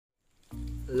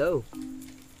Hello,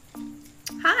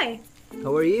 Hi.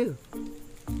 how are you?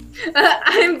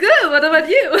 I'm good. What about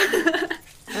you?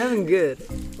 I'm good.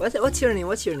 What's your name?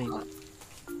 What's your name?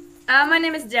 My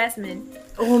name is Jasmine.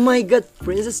 Oh my god,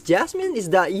 Princess Jasmine, is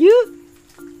that you?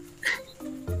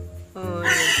 Oh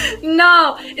yeah.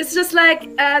 No, it's just like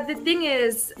the thing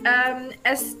is,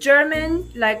 as German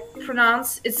like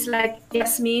pronounce it's like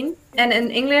Jasmine, and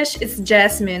in English it's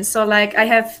Jasmine. So like I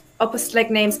have opposite like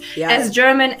names Yeah. as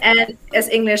German and as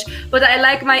English, but I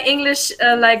like my English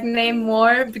like name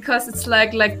more because it's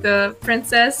like the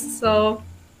princess. So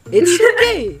It's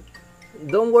okay.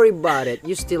 Don't worry about it.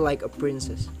 You still like a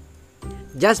princess.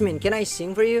 Jasmine, can I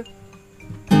sing for you?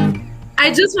 I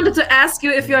just wanted to ask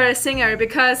you if you're a singer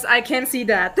because I can see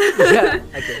that. Yeah.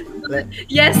 Okay.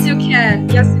 Yes, you can.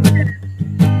 Yes, you can.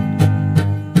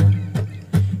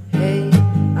 Hey,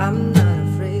 I'm not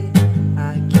afraid.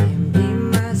 I can be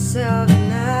myself,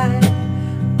 and I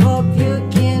hope you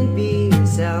can be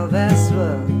yourself as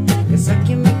well. 'Cause I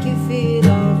can make you feel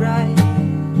alright.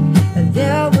 And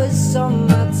there was so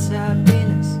much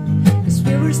happiness, 'cause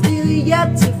we were still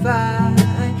yet to find.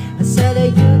 I said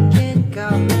that you can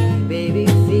call me baby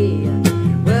Fia.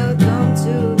 Welcome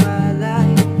to my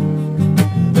life.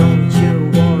 Don't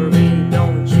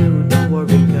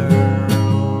worry, girl.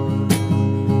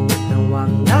 No,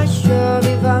 I'm not sure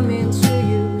if I'm into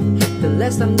you. The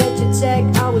last time that you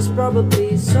checked, I was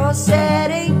probably so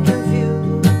sad and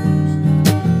confused.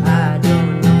 I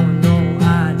don't know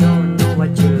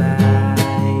what you like.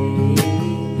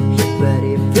 But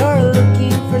if you're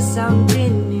looking for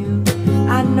something new,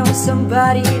 I know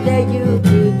somebody that you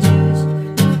could choose.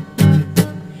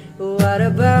 What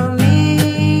about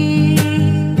me?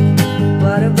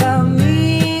 What about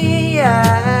me?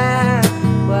 Yeah.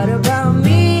 What about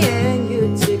me and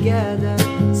you together?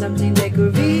 Something that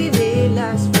could really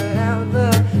last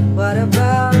forever. What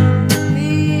about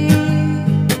me?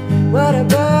 What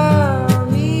about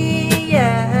me?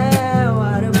 Yeah.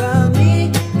 What about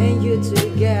me and you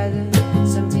together?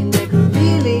 Something that could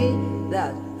really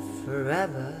last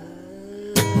forever.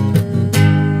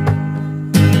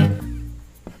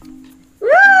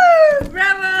 Woo!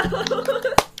 Bravo!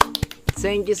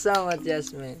 Thank you so much,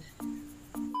 Jasmine.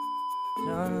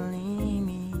 Don't leave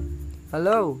me.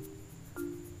 Hello,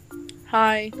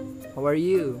 Hi. how are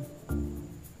you?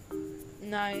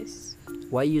 Nice.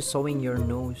 Why are you sewing your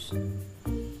nose?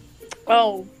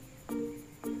 Oh,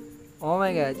 Oh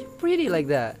my god, you're pretty like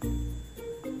that.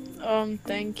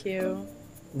 thank you.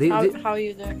 Do- do- How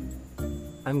you doing?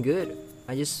 I'm good.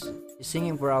 I just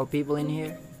singing for all people in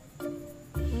here.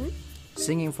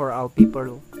 Singing for all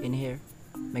people in here.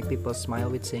 Make people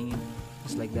smile with singing.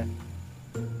 Just like that.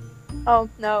 Oh,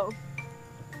 no.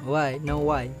 Why? No,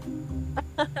 why?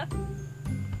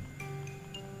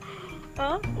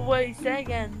 Huh? Wait, say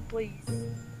again, please.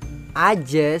 I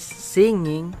just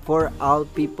singing for all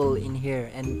people in here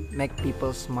and make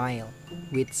people smile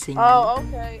with singing. Oh,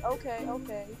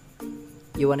 okay.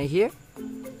 You wanna hear?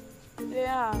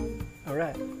 Yeah.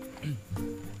 Alright.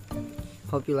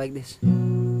 Hope you like this.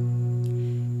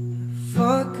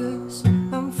 Focus,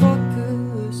 I'm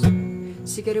focused.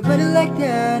 She got a body like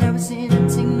that. Never seen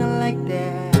anything not like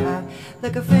that.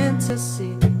 Like a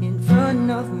fantasy in front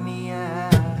of me.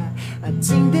 I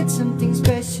think that something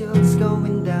special is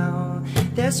going down.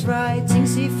 That's right,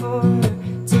 things he forgot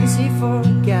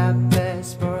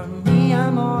for me,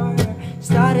 I'm more.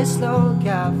 Started slow,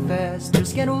 got fast.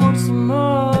 Just gotta want some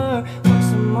more.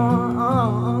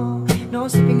 No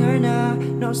stopping her now,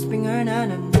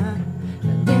 nah.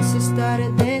 Then she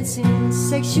started dancing,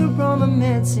 sexual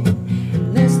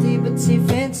romancing. Nasty but she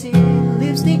fancy,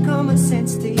 lipstick common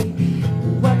sensitive.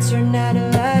 What's her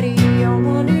nationality? I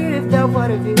wonder if that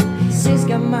one of you. She's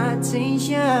got my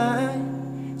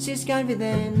attention. She's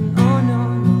confident. Oh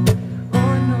no.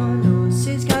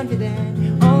 She's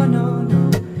confident. Oh no.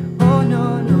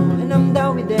 And I'm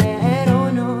down with that. Oh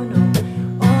no.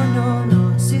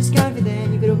 She's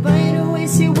confident. You gotta buy the way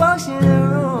she walks in the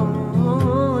room.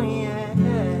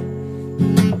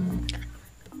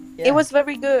 Yeah. It was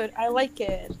very good. I like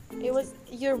it.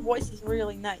 Your voice is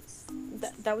really nice.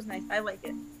 That was nice. I like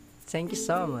it. Thank you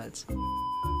so much.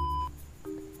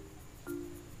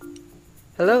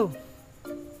 Hello,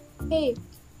 Hey,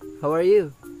 how are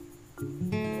you?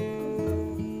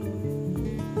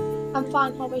 I'm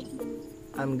fine. How about you?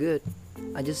 I'm good.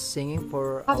 I just singing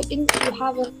for. You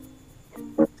have a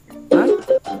Huh?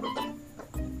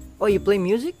 Oh, you play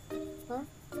music?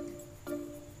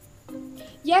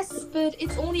 yes, but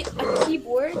it's only a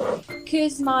keyboard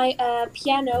because my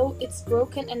piano it's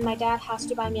broken and my dad has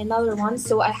to buy me another one,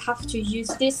 so I have to use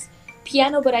this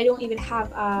piano. But I don't even have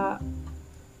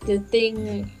the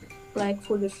thing like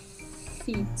for the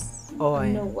feet. Oh, I I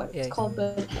don't know what it's called,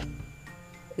 but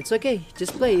it's okay.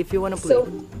 Just play if you wanna play. so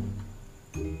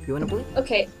You wanna play?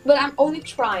 okay. But I'm only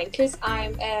trying because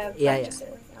I'm Yeah. practicing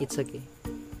right now. It's okay.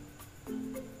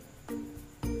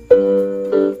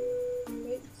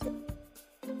 Wait,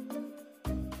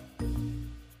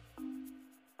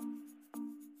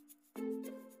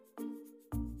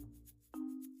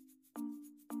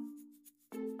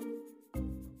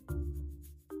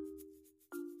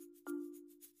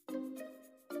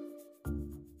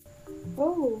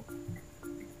 oh,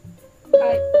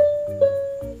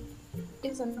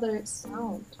 it's another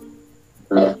sound.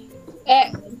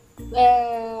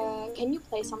 Can you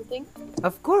play something?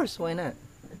 Of course, why not?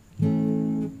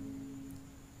 You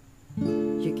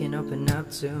can open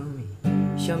up to me,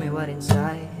 show me what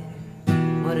inside.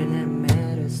 More than it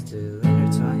matters to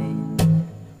intertwine.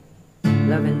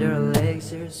 Lavender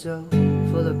legs are so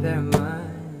full of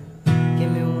paramine.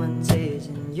 Give me one taste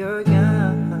and you're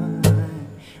gone.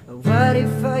 What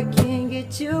if I can't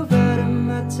get you out of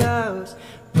my toes?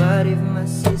 What if my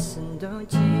season don't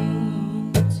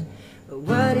change?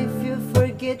 What if you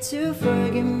forget to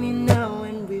forgive me now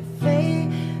and we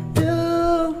fade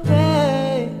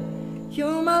away?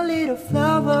 You're my little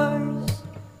flowers,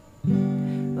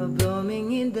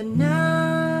 blooming in the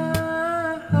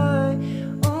night,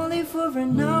 only for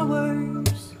an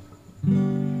hours.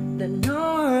 The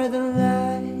northern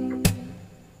light,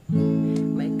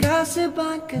 my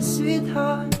Casablanca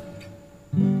sweetheart,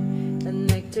 a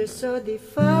nectar so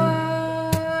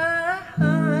divine.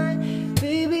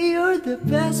 Baby, you're the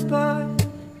best part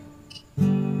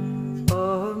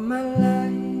of my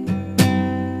life.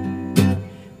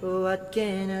 What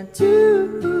can I do?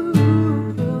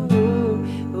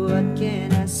 What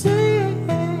can I say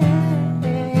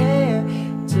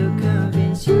to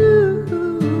convince you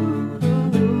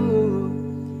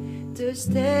to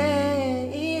stay?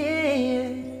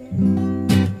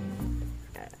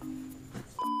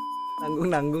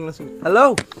 Nanggung langsung.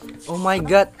 Hello? Oh my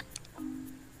god.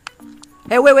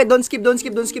 Hey, wait, don't skip.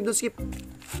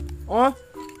 Oh.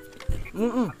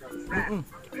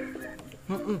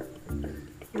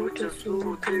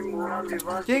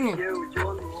 Sing.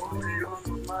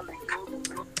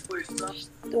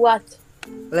 What?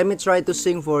 Let me try to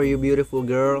sing for you, beautiful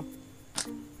girl.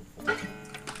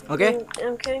 Okay?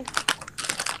 Okay.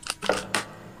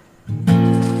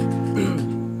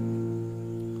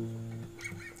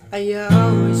 I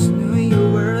always knew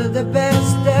you were the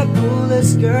best, the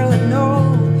coolest girl I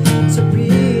know. So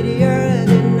prettier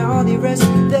than all the rest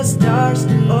of the stars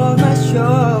of my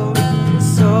show.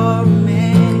 So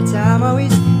many times I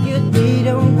wish you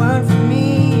didn't want for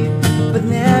me, but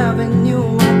never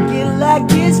knew I'd get like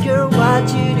this, girl. What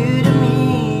you do to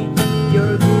me?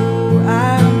 You're who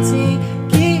I'm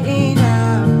thinking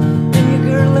of, and your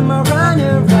girl in my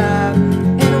runner-up.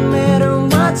 And no matter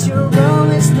what, you're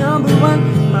always number one.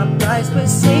 My price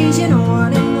possession,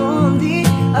 one and only.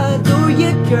 Adore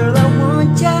you, girl, I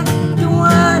want ya. Don't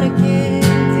wanna get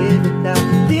live without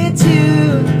the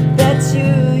two. That's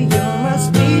you, you're my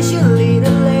special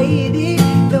little lady,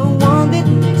 the one that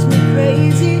makes me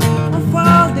crazy. Of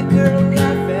all the girl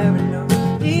I've ever known,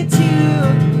 it's you,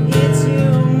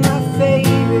 my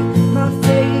favorite, my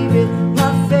favorite,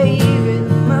 my favorite,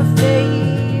 my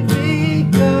favorite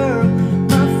girl,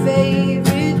 my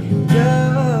favorite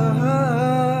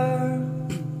girl.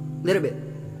 Little bit.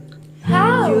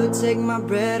 How? You take my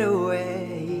breath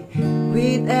away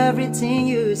with everything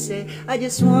you say. I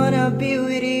just wanna be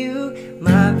with you,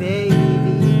 my baby,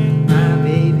 my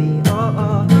baby. Oh,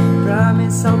 oh,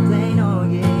 promise I'll play no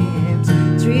games,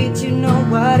 treat you no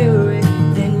other way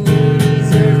than you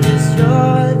deserve. 'Cause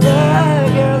you're the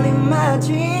girl in my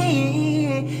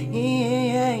dream.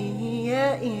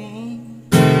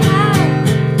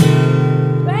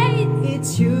 Wait.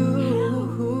 It's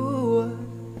you.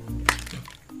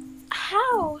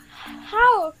 How?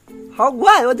 How?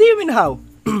 What? What do you mean how?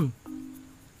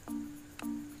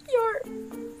 Your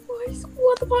voice.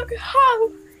 What the fuck? How?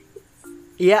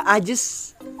 Yeah, I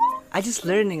just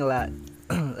learning a lot,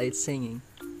 like singing.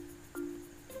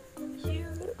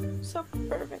 You're so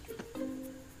perfect.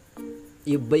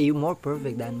 But you more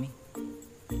perfect than me.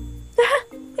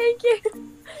 Thank you.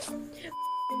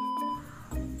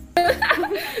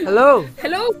 Hello,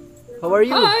 Hello. how are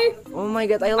you? Hi. Oh my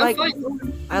god, I'm fine.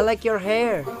 I like your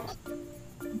hair.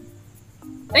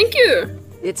 Thank you.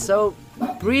 It's so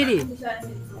pretty.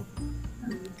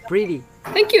 Pretty.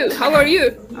 Thank you. How are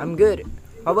you? I'm good.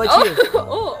 How about Oh, you?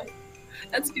 oh,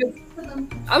 that's good.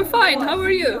 I'm fine. How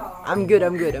are you? I'm good.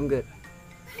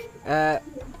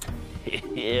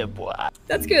 Yeah, boy.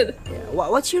 That's good.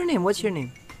 What's your name?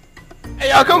 Hey,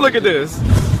 y'all, come look at this.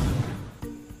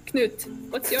 Knut,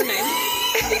 what's your name?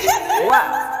 What?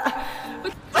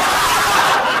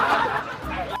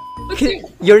 What's your...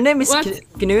 Your name is What?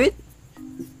 Knut?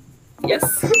 Yes.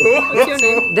 What's your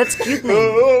name? That's cute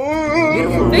name.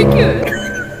 Beautiful. Thank you.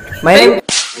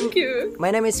 Thank you.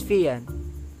 My name is Fian.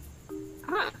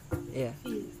 Ah, Yeah.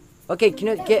 Okay,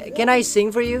 Knut, can I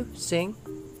sing for you? Sing.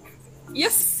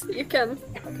 yes, you can.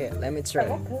 Okay, let me try.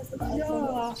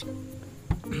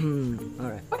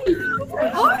 Alright.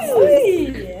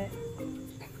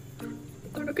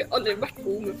 Har dere aldri vært på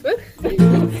OME før?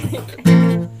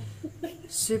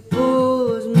 She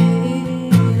pulls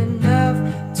me enough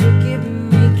to keep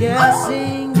me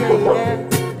guessing, yeah.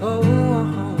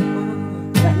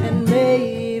 And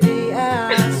maybe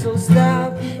I should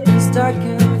stop and start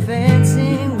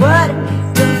convincing. What?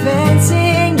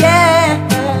 Convincing, yeah.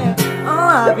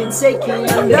 Oh, I've been taking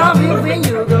your love when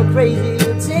you go crazy.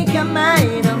 You take a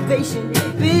mind, I'm patient.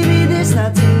 Baby, there's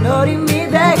nothing holding me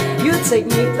back. You take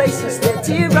me places that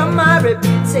tear up my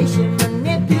reputation,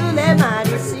 manipulate my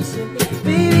decision.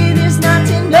 Baby, there's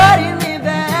nothing holding me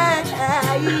back.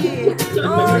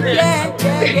 Oh yeah,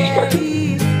 yeah, yeah.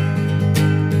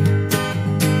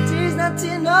 There's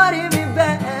nothing holding me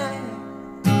back.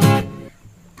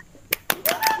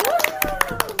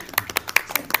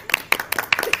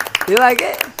 You like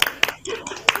it?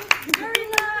 Very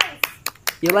nice.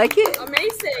 You like it?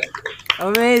 Amazing.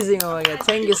 Amazing! Oh my god!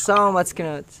 Thank you so much,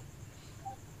 Knut.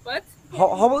 What? How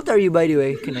old are you, by the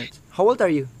way, Knut? How old are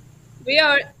you? We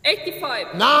are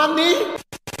 85. No,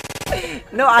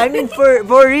 I mean for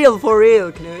real,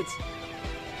 Knut.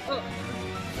 Oh.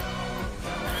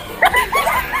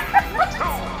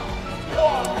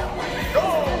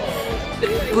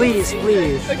 Please.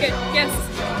 Okay, yes.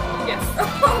 Yes.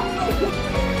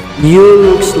 You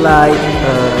looks like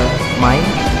mine.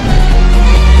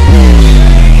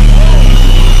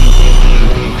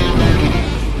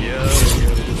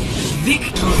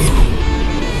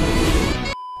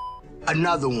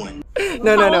 Another one.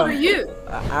 No. How old are you?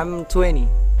 I'm 20.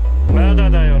 まだ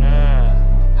だよな。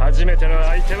初めての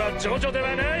相手はジョジョで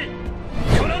はない。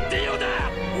このディオだ。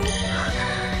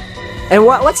 And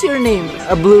what's your name?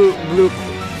 A blue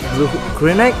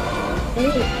Krenek?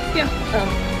 Yeah.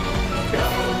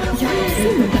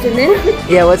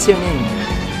 Yeah, what's your name?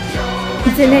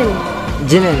 Jinen.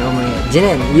 Oh my god.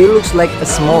 Jinen, you looks like a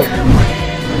small.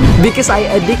 Because I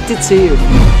addicted to you.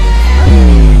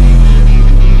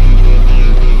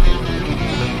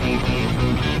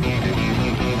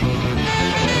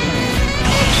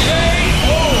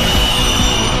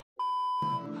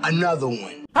 Another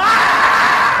one.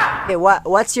 Hey,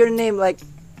 what's your name? Like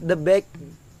the big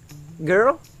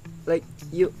girl? Like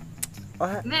you?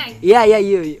 Meg. Yeah,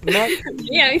 you. Meg.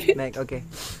 Yeah. Meg. Okay.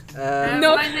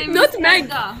 No, My name not is Meg.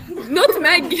 Edda. Not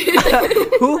Meg.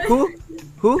 Who?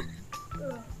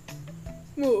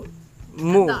 Moo.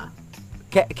 Moo.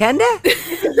 Kanda?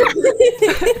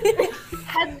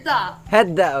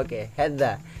 Hedda. Okay,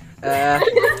 Hedda.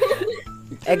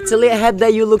 Actually, Hedda,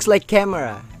 you looks like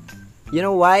camera. You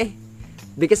know why?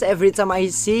 Because every time I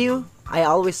see you, I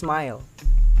always smile.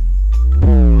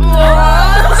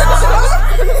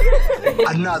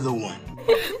 Another one.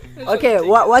 Okay,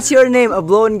 what's your name? A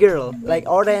blonde girl, like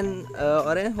Oren.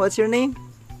 What's your name?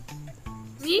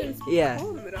 Me? Yeah,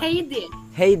 Heidi.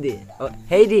 Heidi. Oh,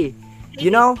 Heidi.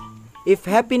 You know, if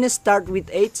happiness start with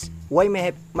H, why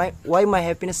my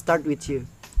happiness start with you?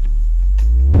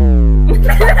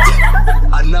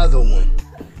 Another one.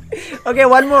 Okay,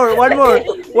 one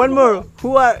more.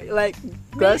 Who are like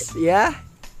Gus? Yeah.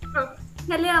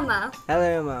 Helena.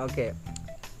 Alema. Okay.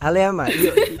 Alema,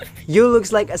 you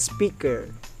looks like a speaker.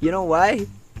 You know why?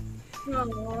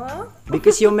 Aww.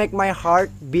 Because you make my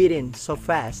heart beating so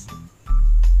fast.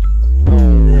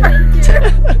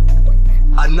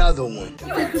 Another one.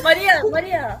 Maria.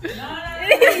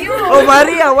 Oh,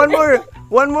 Maria, one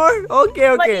more. Okay.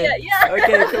 Maria, yeah.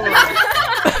 Okay, come on.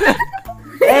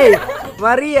 Hey,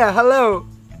 Maria, hello.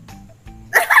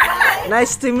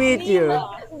 Nice to meet you.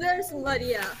 There's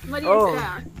Maria. Maria's Oh.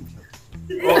 there.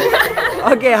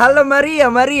 Okay, hello,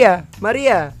 Maria. Maria,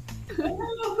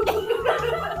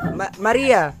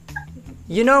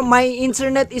 you know my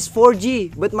internet is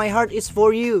 4G, but my heart is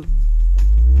for you.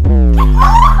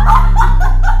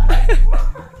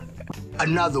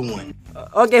 Another one.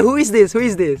 Okay, who is this?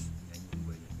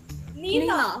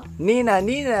 Nina. Nina,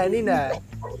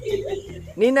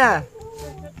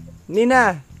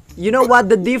 you know what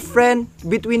the difference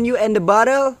between you and the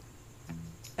bottle?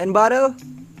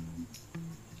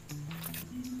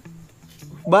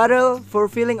 Bottle for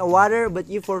filling a water, but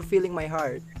you for filling my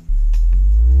heart.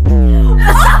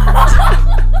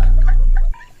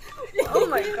 Oh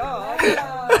my god.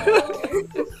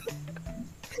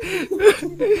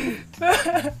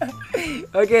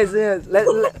 Okay, so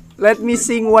let me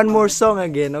sing one more song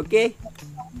again, okay?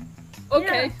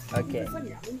 Okay. Okay.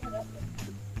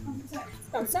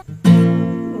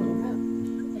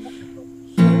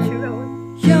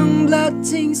 Young blood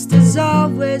thinks there's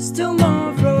always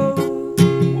tomorrow.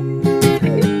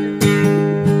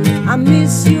 I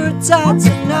miss your touch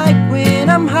tonight when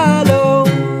I'm hollow.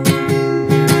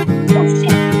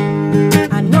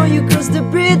 I know you cross the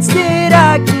bridge that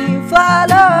I can't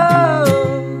follow.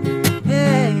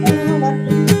 Hey.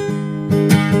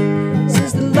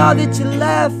 Since the love that you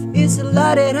left is the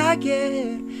love that I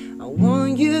get, I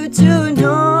want you to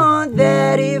know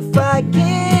that if I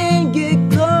can't get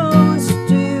close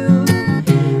to you,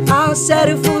 I'll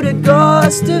settle for the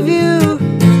ghost of you.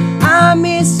 I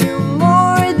miss you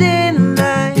more than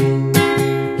life,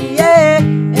 yeah.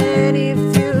 And if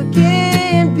you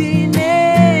can't be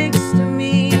next to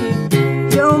me,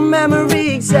 your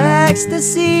memory is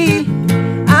ecstasy.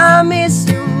 I miss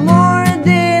you more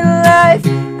than life.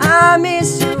 I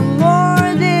miss you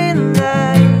more than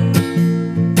life.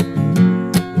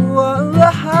 Whoa,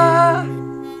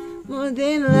 more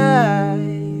than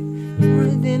life,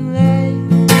 more than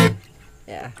life.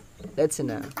 Yeah, that's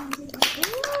enough.